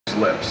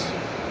lips.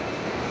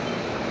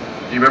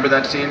 Do you remember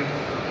that scene?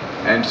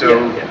 And so,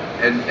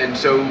 and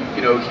so,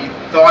 you know, he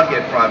thought he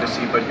had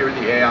privacy, but here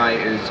the AI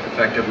is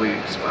effectively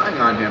spying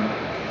on him.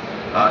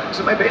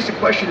 So my basic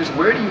question is,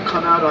 where do you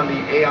come out on the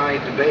AI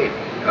debate?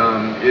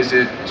 Is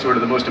it sort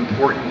of the most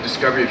important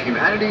discovery of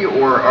humanity,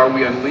 or are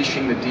we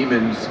unleashing the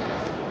demons,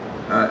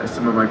 as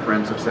some of my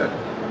friends have said?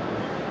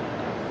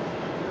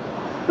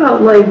 Well,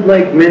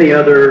 like many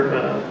other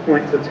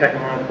points of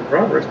technological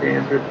progress, the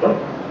answer is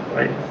both,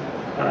 right?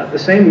 The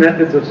same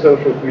methods of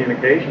social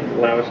communication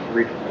allow us to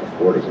reach across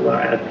borders, allow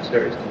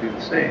adversaries to do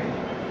the same.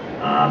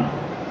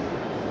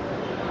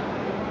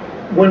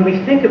 When we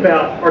think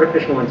about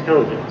artificial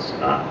intelligence,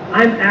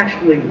 I'm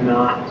actually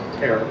not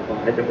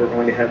terrified that we're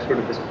going to have sort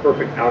of this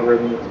perfect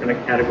algorithm that's going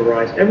to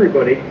categorize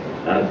everybody,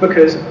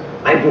 because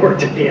I've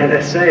worked at the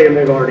NSA and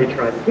they've already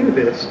tried to do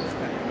this.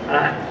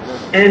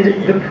 And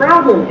the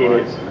problem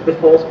is the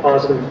false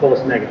positive and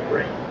false negative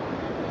rate.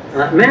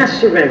 Mass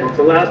surveillance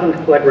allows them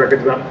to collect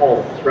records about all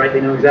of us, right?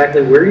 They know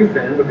exactly where you've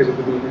been because of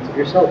the movements of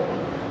your cell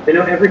phone. They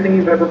know everything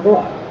you've ever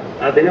bought.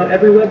 They know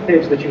every web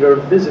page that you've ever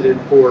visited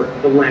for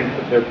the length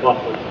of their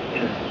buffer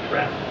internet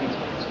traffic.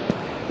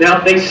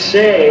 Now, they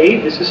say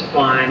this is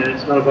fine and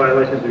it's not a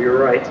violation of your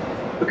rights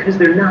because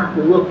they're not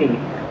looking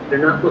at it. They're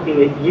not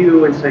looking at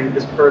you and saying,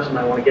 this person,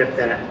 I want to get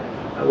that.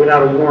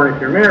 Without a warrant,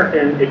 if you're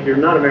American. If you're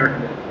not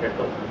American,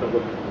 they'll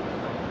look at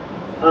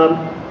it.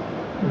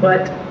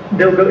 But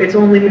they'll go, it's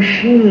only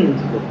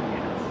machines looking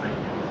at it right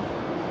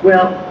now.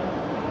 Well,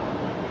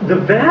 the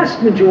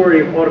vast majority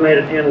of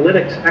automated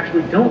analytics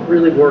actually don't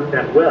really work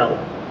that well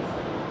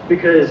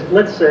because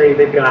let's say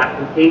they've got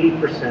an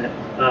 80%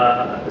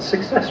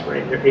 success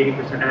rate, they're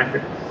 80%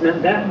 accurate. Now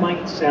that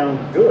might sound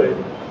good,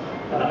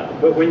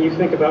 but when you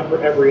think about for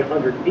every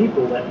 100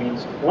 people, that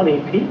means 20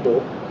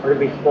 people are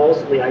going to be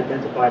falsely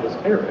identified as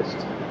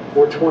terrorists,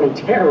 or 20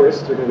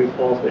 terrorists are going to be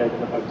falsely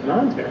identified as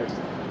non-terrorists.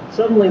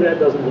 Suddenly that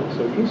doesn't look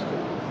so useful.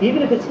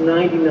 Even if it's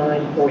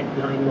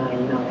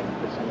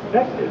 99.999%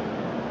 effective,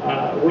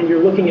 when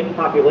you're looking at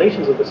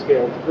populations of the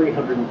scale of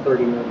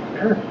 330 million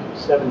Americans,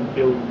 7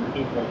 billion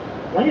people on the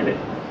planet,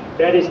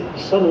 that is,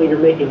 suddenly you're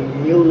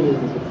making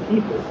millions of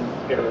people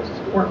into terrorists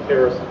who weren't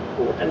terrorists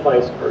before, and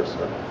vice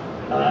versa.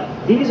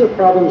 These are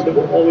problems that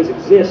will always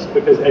exist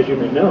because, as you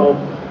may know,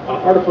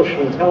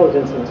 artificial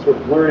intelligence and sort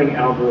of learning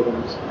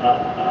algorithms,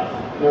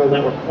 neural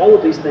network, all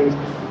of these things,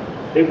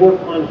 they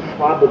work on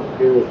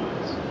probabilities.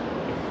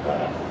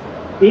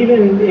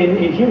 Even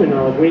in human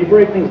knowledge, when you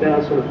break things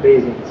down sort of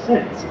Bayesian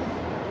sense,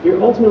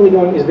 you're ultimately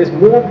going, is this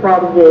more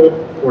probable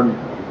or not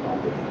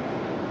probable?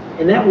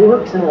 And that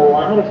works in a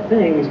lot of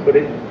things, but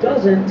it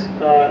doesn't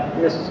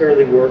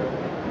necessarily work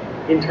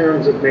in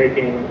terms of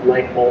making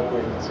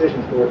life-altering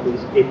decisions, or at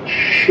least it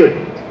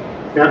shouldn't.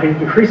 Now,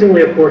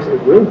 increasingly, of course,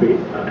 it will be,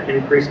 and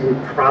increasingly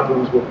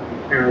problems will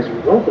appear as a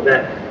result of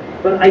that.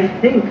 But I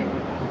think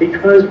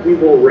because we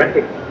will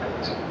recognize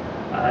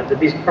that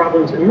these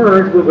problems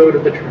emerge, we'll go to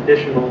the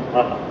traditional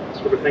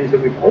sort of things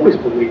that we've always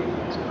believed in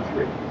this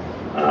country,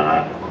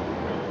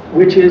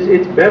 which is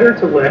it's better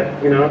to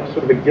let, you know,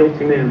 sort of a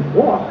guilty man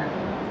walk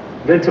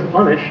than to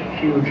punish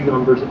huge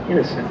numbers of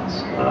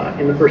innocents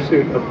in the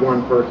pursuit of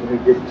one person who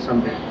did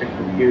some bad thing,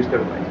 who abused their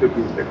rights, who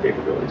abused their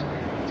capabilities.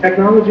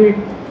 Technology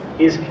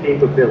is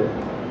capability.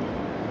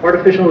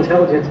 Artificial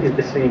intelligence is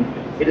the same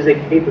thing. It is a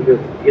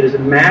capability. It is a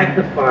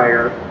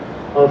magnifier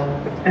of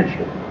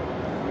potential.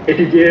 If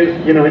you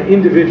give, you know, an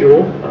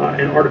individual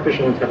an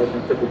artificial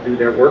intelligence that will do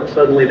their work,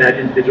 suddenly that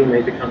individual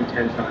may become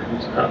 10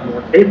 times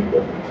more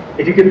capable.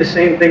 If you give the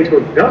same thing to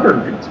a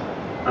government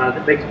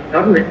that makes the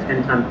government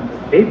 10 times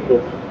more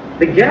capable,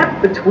 the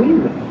gap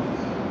between them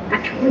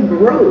actually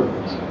grows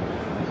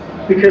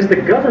because the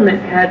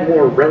government had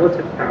more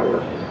relative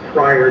power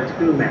prior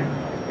to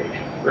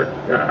magnification. But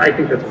I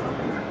think that's enough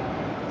on that.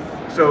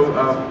 So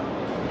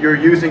you're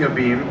using a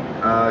beam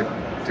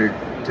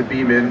to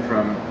beam in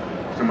from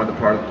some other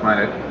part of the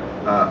planet.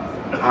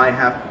 I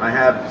have,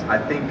 I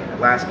think,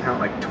 last count,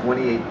 like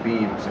 28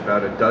 beams,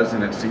 about a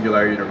dozen at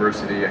Singularity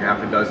University, a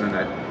half a dozen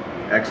at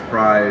X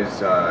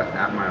Prize,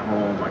 at my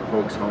home, my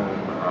folks' home,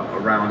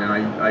 around, and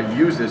I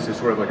use this as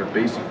sort of like a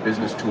basic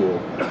business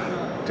tool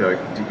to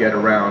get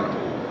around.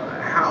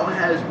 How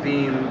has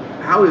Beam,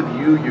 how have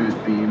you used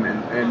Beam,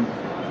 and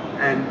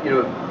you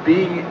know,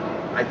 being,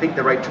 I think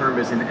the right term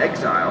is in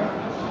exile,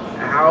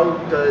 how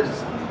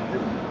does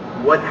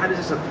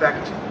this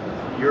affect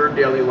your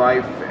daily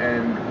life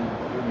and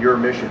your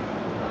mission?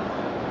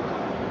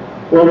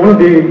 Well, one of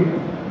the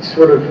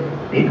sort of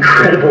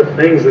incredible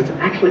things that's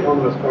actually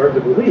almost hard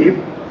to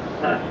believe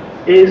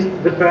is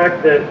the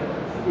fact that,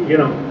 you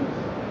know,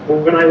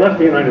 when I left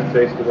the United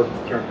States to work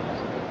for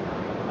journalists,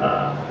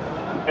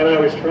 and I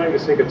was trying to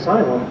seek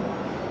asylum,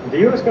 the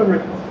U.S.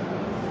 government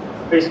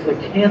basically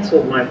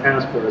canceled my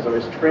passport as I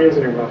was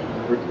transiting off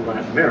en route to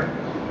Latin America.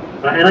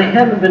 And I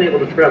haven't been able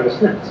to travel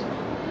since.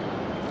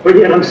 But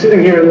yet I'm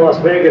sitting here in Las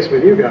Vegas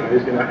with you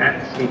guys, you know,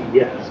 at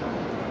CES.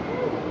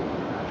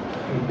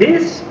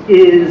 This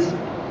is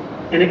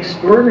an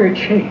extraordinary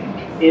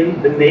change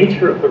in the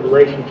nature of the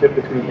relationship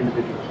between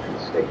individuals and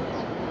states.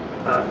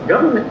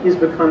 Government is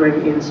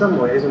becoming, in some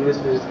ways, and this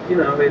is,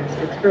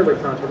 it's fairly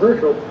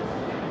controversial,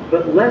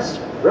 but less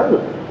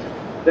relevant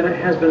than it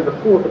has been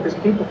before because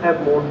people have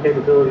more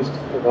capabilities to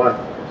provide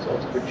for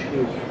themselves, to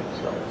achieve for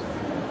themselves.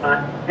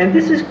 And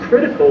this is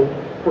critical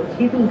for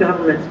keeping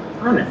governments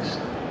honest,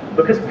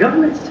 because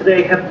governments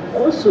today have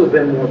also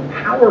been more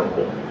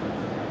powerful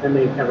than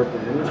they've ever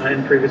been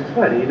in previous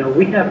society.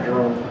 We have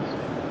drones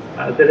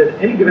that at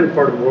any given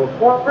part of the world,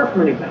 far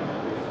from any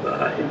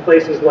boundaries, in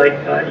places like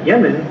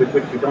Yemen, with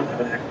which we don't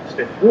have an active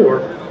state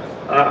war,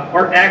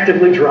 are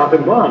actively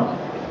dropping bombs.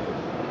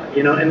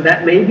 And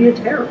that may be a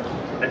terrorist,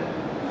 right?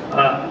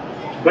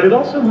 But it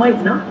also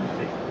might not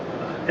be.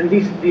 And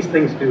these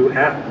things do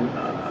happen,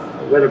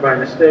 whether by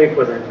mistake,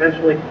 whether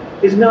intentionally,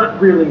 is not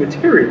really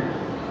material.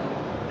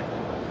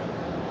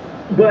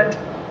 But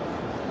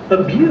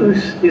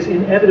abuse is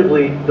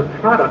inevitably the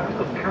product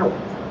of power,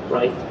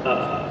 right?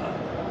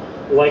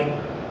 Like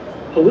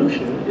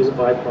pollution is a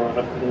byproduct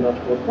of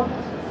industrial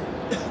process.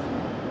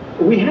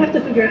 We have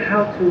to figure out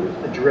how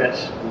to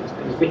address these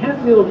things. We have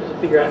to be able to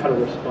figure out how to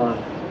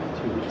respond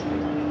to these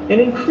things. And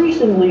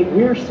increasingly,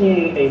 we're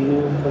seeing a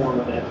new form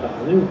of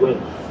exile, a new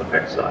wave of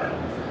exile,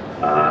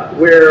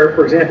 where,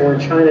 for example, in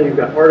China, you've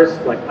got artists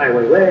like Ai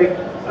Weiwei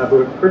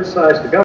who have criticized the government